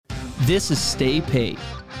This is Stay Paid,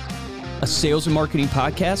 a sales and marketing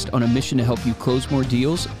podcast on a mission to help you close more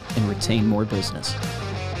deals and retain more business.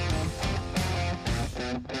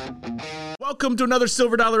 Welcome to another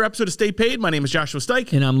Silver Dollar episode of Stay Paid. My name is Joshua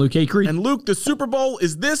Stike. And I'm Luke Acree. And Luke, the Super Bowl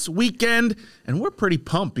is this weekend, and we're pretty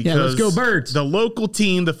pumped because let's go Birds. The local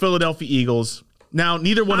team, the Philadelphia Eagles. Now,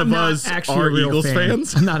 neither one of us are Eagles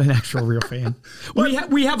fans. I'm not an actual real fan.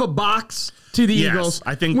 We have a box to the Eagles.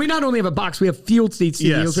 I think we not only have a box, we have field seats to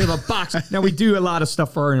the Eagles. We have a box. Now, we do a lot of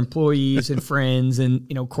stuff for our employees and friends and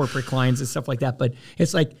corporate clients and stuff like that. But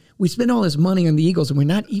it's like we spend all this money on the Eagles and we're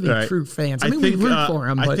not even true fans. I mean, we root for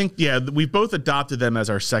them. I think, we've both adopted them as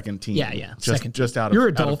our second team. Yeah. Just out of You're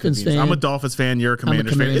a Dolphins fan. I'm a Dolphins fan. You're a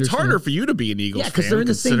Commanders fan. It's harder for you to be an Eagles fan. Yeah, because they're in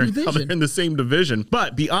the same division. They're in the same division.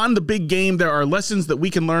 But beyond the big game, there are lessons that we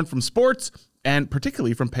can learn from sports, and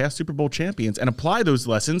particularly from past Super Bowl champions, and apply those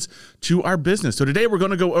lessons to our business. So today we're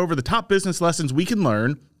going to go over the top business lessons we can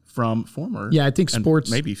learn from former, I think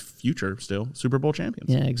sports, maybe future still Super Bowl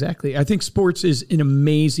champions. Yeah, exactly. I think sports is an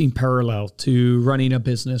amazing parallel to running a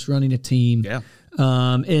business, running a team. Yeah.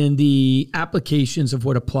 And the applications of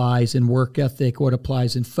what applies in work ethic, what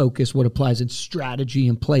applies in focus, what applies in strategy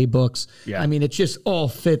and playbooks. Yeah. I mean, it just all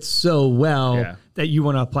fits so well that you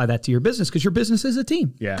want to apply that to your business because your business is a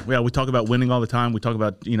team. Yeah. We talk about winning all the time. We talk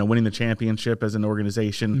about, winning the championship as an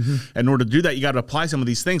organization. Mm-hmm. In order to do that, you got to apply some of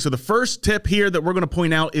these things. So the first tip here that we're going to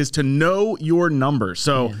point out is to know your numbers.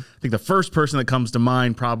 So I think the first person that comes to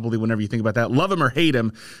mind probably whenever you think about that, love him or hate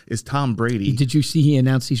him, is Tom Brady. Did you see he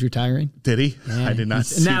announced he's retiring? Did he? Yeah, I did not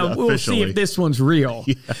see now that we'll officially. See if this one's real.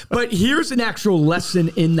 But here's an actual lesson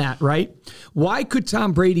in that, right? Why could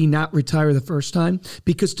Tom Brady not retire the first time?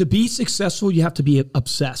 Because to be successful, you have to be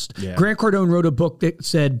obsessed. Yeah. Grant Cardone wrote a book that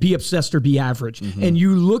said, be obsessed or be average. Mm-hmm. And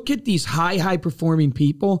you look at these high performing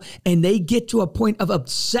people and they get to a point of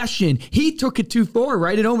obsession. He took it too far,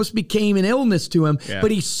 right? It almost became an illness to him, but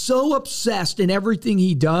he's so obsessed in everything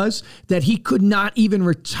he does that he could not even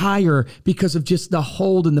retire because of just the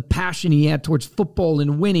hold and the passion he had towards football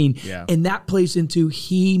and winning. Yeah. And that plays into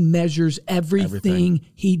he measures everything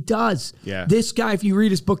he does. Yeah. This guy, if you read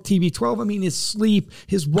his book, TB12, I mean, his sleep,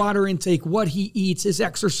 his water intake, what he eats, his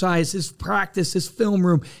exercise, his practice, his film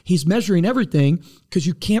room, he's measuring everything because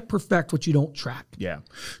you can't perfect what you don't track. Yeah.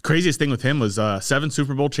 Craziest thing with him was 7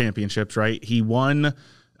 Super Bowl championships, right? He won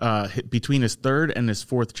between his third and his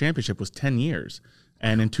fourth championship was 10 years.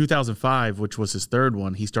 And in 2005, which was his third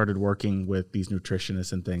one, he started working with these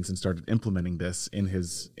nutritionists and things and started implementing this in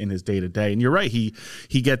his day-to-day. And you're right, he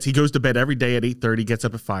goes to bed every day at 8:30, gets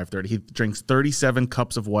up at 5:30. He drinks 37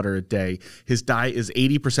 cups of water a day. His diet is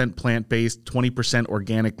 80% plant-based, 20%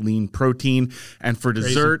 organic lean protein. And for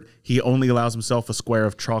dessert, he only allows himself a square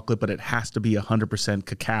of chocolate, but it has to be 100%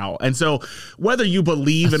 cacao. And so whether you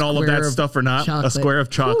believe in all of that stuff or not, a square of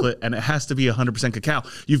chocolate, and it has to be 100% cacao,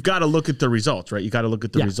 you've got to look at the results, right? You got to look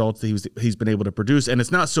at the results that he's been able to produce. And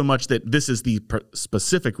it's not so much that this is the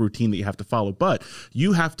specific routine that you have to follow, but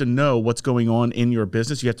you have to know what's going on in your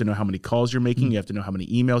business. You have to know how many calls you're making. Mm-hmm. You have to know how many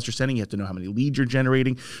emails you're sending. You have to know how many leads you're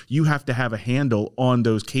generating. You have to have a handle on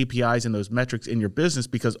those KPIs and those metrics in your business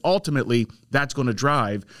because ultimately that's going to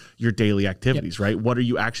drive your daily activities, right? What are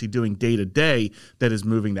you actually doing day to day that is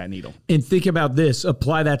moving that needle? And think about this.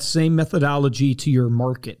 Apply that same methodology to your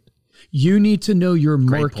market. You need to know your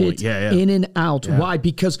market in and out. Yeah. Why?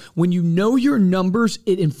 Because when you know your numbers,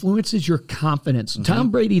 it influences your confidence. Mm-hmm. Tom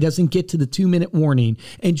Brady doesn't get to the 2-minute warning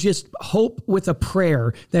and just hope with a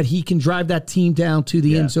prayer that he can drive that team down to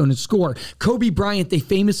the end zone and score. Kobe Bryant, they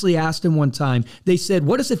famously asked him one time, they said,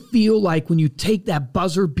 what does it feel like when you take that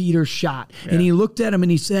buzzer beater shot? Yeah. And he looked at him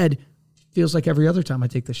and he said, feels like every other time I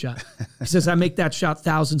take the shot. He says, I make that shot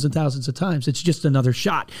thousands and thousands of times. It's just another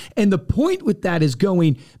shot. And the point with that is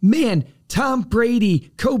going, man, Tom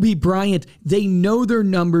Brady, Kobe Bryant, they know their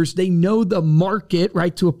numbers. They know the market,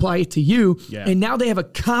 right, to apply it to you. Yeah. And now they have a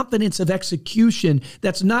confidence of execution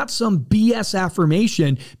that's not some BS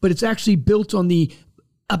affirmation, but it's actually built on the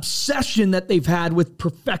obsession that they've had with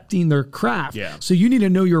perfecting their craft. Yeah. So you need to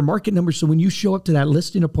know your market numbers. So when you show up to that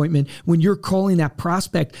listing appointment, when you're calling that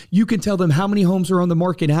prospect, you can tell them how many homes are on the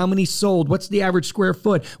market, how many sold, what's the average square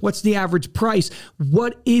foot, what's the average price,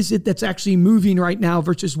 what is it that's actually moving right now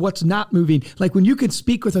versus what's not moving. Like when you can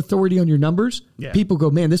speak with authority on your numbers, people go,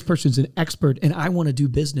 man, this person's an expert and I want to do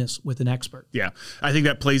business with an expert. Yeah. I think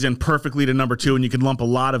that plays in perfectly to number 2, and you can lump a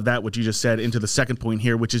lot of that, what you just said, into the second point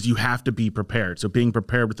here, which is you have to be prepared. So being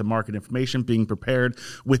prepared prepared with the market information, being prepared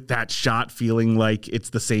with that shot, feeling like it's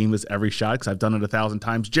the same as every shot, because I've done it 1,000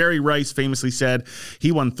 times. Jerry Rice famously said,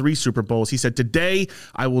 he won 3 Super Bowls. He said, today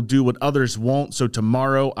I will do what others won't, so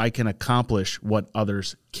tomorrow I can accomplish what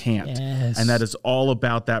others can't. Yes. And that is all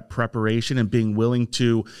about that preparation and being willing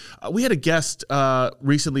to, we had a guest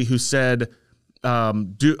recently who said,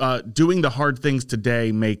 doing the hard things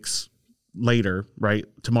today makes later, right?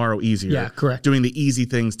 Tomorrow easier. Yeah, correct. Doing the easy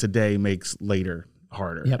things today makes later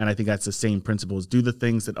harder. Yep. And I think that's the same principle, is do the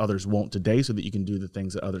things that others won't today so that you can do the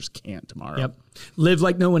things that others can't tomorrow. Yep. Live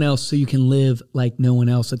like no one else so you can live like no one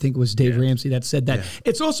else. I think it was Dave Ramsey that said that.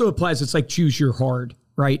 It also applies, it's like choose your hard,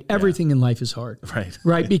 right? Everything in life is hard.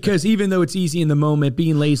 Right? Because even though it's easy in the moment,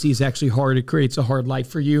 being lazy is actually hard. It creates a hard life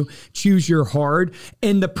for you. Choose your hard.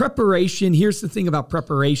 And the preparation, here's the thing about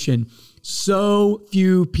preparation. So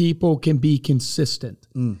few people can be consistent.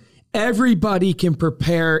 Everybody can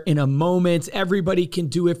prepare in a moment. Everybody can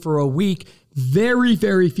do it for a week. Very,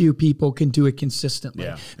 very few people can do it consistently.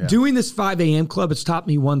 Doing this 5 a.m. club has taught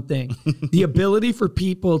me one thing. The ability for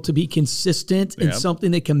people to be consistent in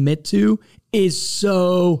something they commit to is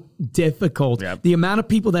so difficult. The amount of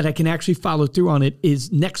people that I can actually follow through on it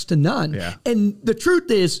is next to none. And the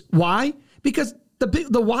truth is, why? Because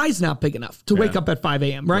the why's not big enough to wake up at 5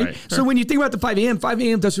 a.m., right? So when you think about the 5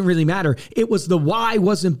 a.m. doesn't really matter. It was the why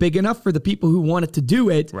wasn't big enough for the people who wanted to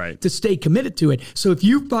do it to stay committed to it. So if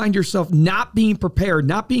you find yourself not being prepared,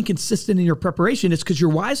 not being consistent in your preparation, it's because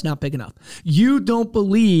your why's not big enough. You don't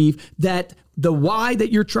believe that the why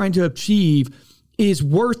that you're trying to achieve is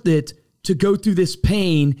worth it to go through this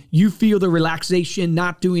pain. You feel the relaxation,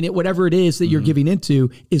 not doing it, whatever it is that you're giving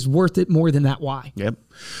into is worth it more than that why.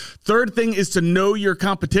 Third thing is to know your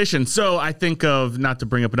competition. So I think of, not to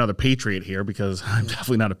bring up another Patriot here because I'm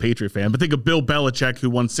definitely not a Patriot fan, but think of Bill Belichick,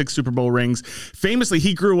 who won 6 Super Bowl rings. Famously,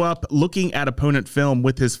 he grew up looking at opponent film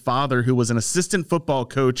with his father, who was an assistant football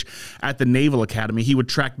coach at the Naval Academy. He would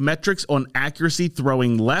track metrics on accuracy,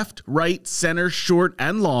 throwing left, right, center, short,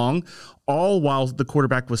 and long, all while the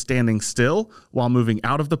quarterback was standing still, while moving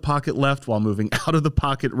out of the pocket left, while moving out of the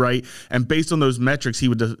pocket right. And based on those metrics, he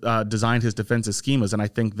would design his defensive schemas. And I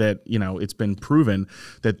think that, it's been proven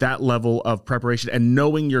that that level of preparation and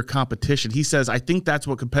knowing your competition, he says, I think that's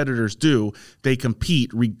what competitors do. They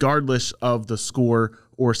compete regardless of the score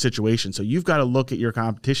or situation. So you've got to look at your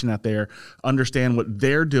competition out there, understand what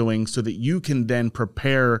they're doing so that you can then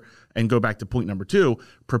prepare and go back to point number 2,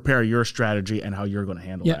 prepare your strategy and how you're going to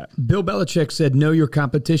handle that. Bill Belichick said, know your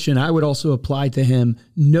competition. I would also apply to him,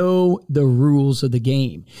 know the rules of the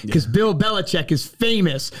game. Because Bill Belichick is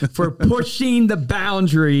famous for pushing the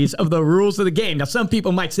boundaries of the rules of the game. Now, some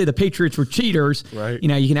people might say the Patriots were cheaters. Right.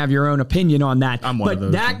 You can have your own opinion on that. I'm one of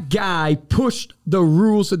those. That guy pushed the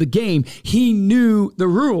rules of the game. He knew the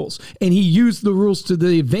rules and he used the rules to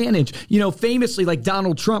the advantage. Famously, like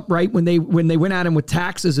Donald Trump, right? When they went at him with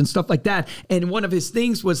taxes and stuff like that. And one of his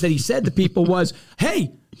things was that he said to people was,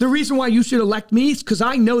 hey, the reason why you should elect me is because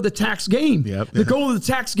I know the tax game. The goal of the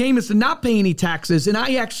tax game is to not pay any taxes. And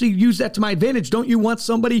I actually use that to my advantage. Don't you want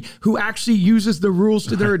somebody who actually uses the rules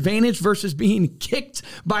to their advantage versus being kicked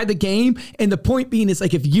by the game? And the point being is,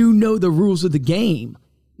 like, if you know the rules of the game,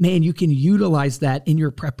 man, you can utilize that in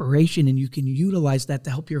your preparation and you can utilize that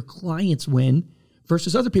to help your clients win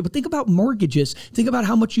versus other people. Think about mortgages. Think about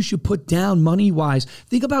how much you should put down money-wise.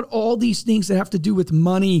 Think about all these things that have to do with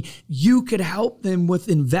money. You could help them with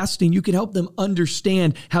investing. You could help them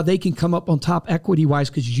understand how they can come up on top equity-wise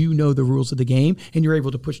because you know the rules of the game and you're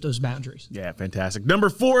able to push those boundaries. Yeah, fantastic. Number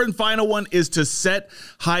 4 and final one is to set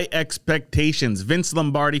high expectations. Vince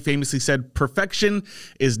Lombardi famously said, perfection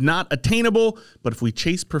is not attainable, but if we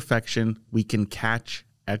chase perfection, we can catch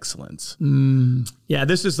excellence. Yeah,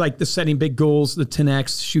 this is like the setting big goals, the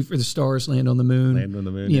 10X, shoot for the stars, land on the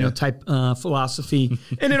moon, type philosophy.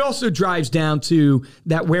 And it also drives down to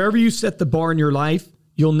that wherever you set the bar in your life,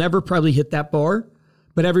 you'll never probably hit that bar,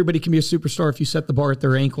 but everybody can be a superstar if you set the bar at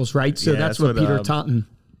their ankles, right? So that's what Peter Taunton.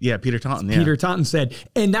 Peter Taunton. Peter Taunton said,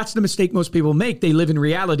 and that's the mistake most people make. They live in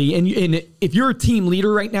reality. And if you're a team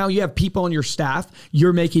leader right now, you have people on your staff,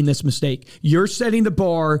 you're making this mistake. You're setting the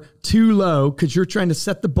bar too low because you're trying to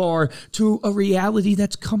set the bar to a reality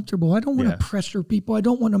that's comfortable. I don't want to pressure people. I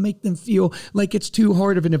don't want to make them feel like it's too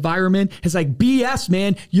hard of an environment. It's like BS,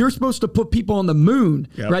 man. You're supposed to put people on the moon,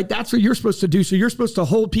 right? That's what you're supposed to do. So you're supposed to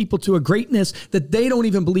hold people to a greatness that they don't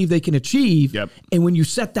even believe they can achieve. And when you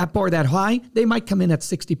set that bar that high, they might come in at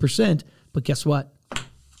 60%, but guess what?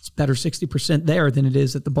 It's better 60% there than it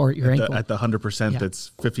is at the bar at your ankle. At the 100%,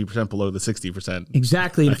 that's 50% below the 60%.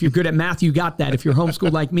 Exactly. And if you're good at math, you got that. If you're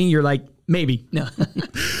homeschooled like me, you're like, Maybe. No.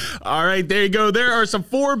 All right, there you go. There are some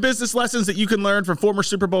 4 business lessons that you can learn from former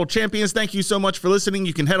Super Bowl champions. Thank you so much for listening.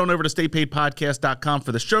 You can head on over to staypaidpodcast.com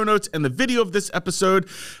for the show notes and the video of this episode.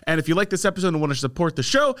 And if you like this episode and want to support the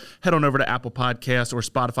show, head on over to Apple Podcasts or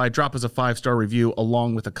Spotify. Drop us a 5-star review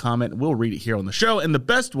along with a comment. We'll read it here on the show. And the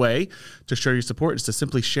best way to show your support is to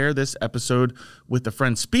simply share this episode with a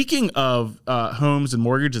friend. Speaking of homes and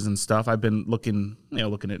mortgages and stuff, I've been looking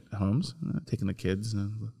at homes, taking the kids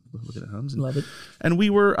and looking at homes. Love it. And we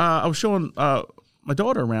were, I was showing my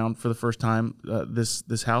daughter around for the first time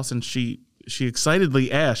this house, and she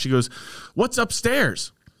excitedly asked, she goes, "What's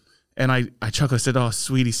upstairs?" And I chuckled. I said, "Oh,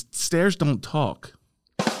 sweetie, stairs don't talk."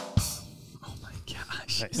 Oh my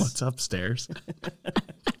gosh. Nice. What's upstairs?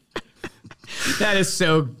 That is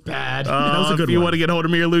so bad. That was a good one. If you want to get hold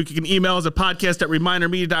of me or Luke, you can email us at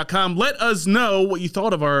podcast@remindermedia.com. Let us know what you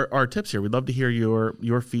thought of our tips here. We'd love to hear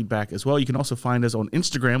your feedback as well. You can also find us on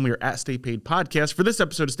Instagram. We are at Stay Paid Podcast. For this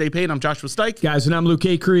episode of Stay Paid, I'm Joshua Stike. Guys, and I'm Luke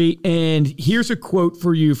Acree. And here's a quote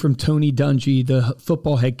for you from Tony Dungy, the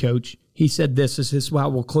football head coach. He said this is how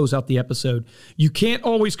we'll close out the episode. "You can't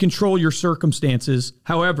always control your circumstances.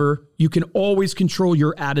 However, you can always control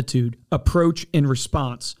your attitude, approach, and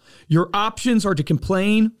response. Your options are to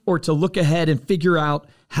complain or to look ahead and figure out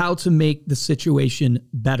how to make the situation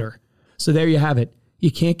better." So there you have it.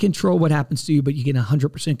 You can't control what happens to you, but you can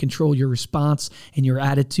 100% control your response and your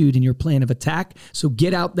attitude and your plan of attack. So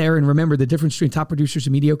get out there and remember the difference between top producers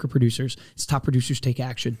and mediocre producers is top producers take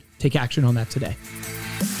action. Take action on that today.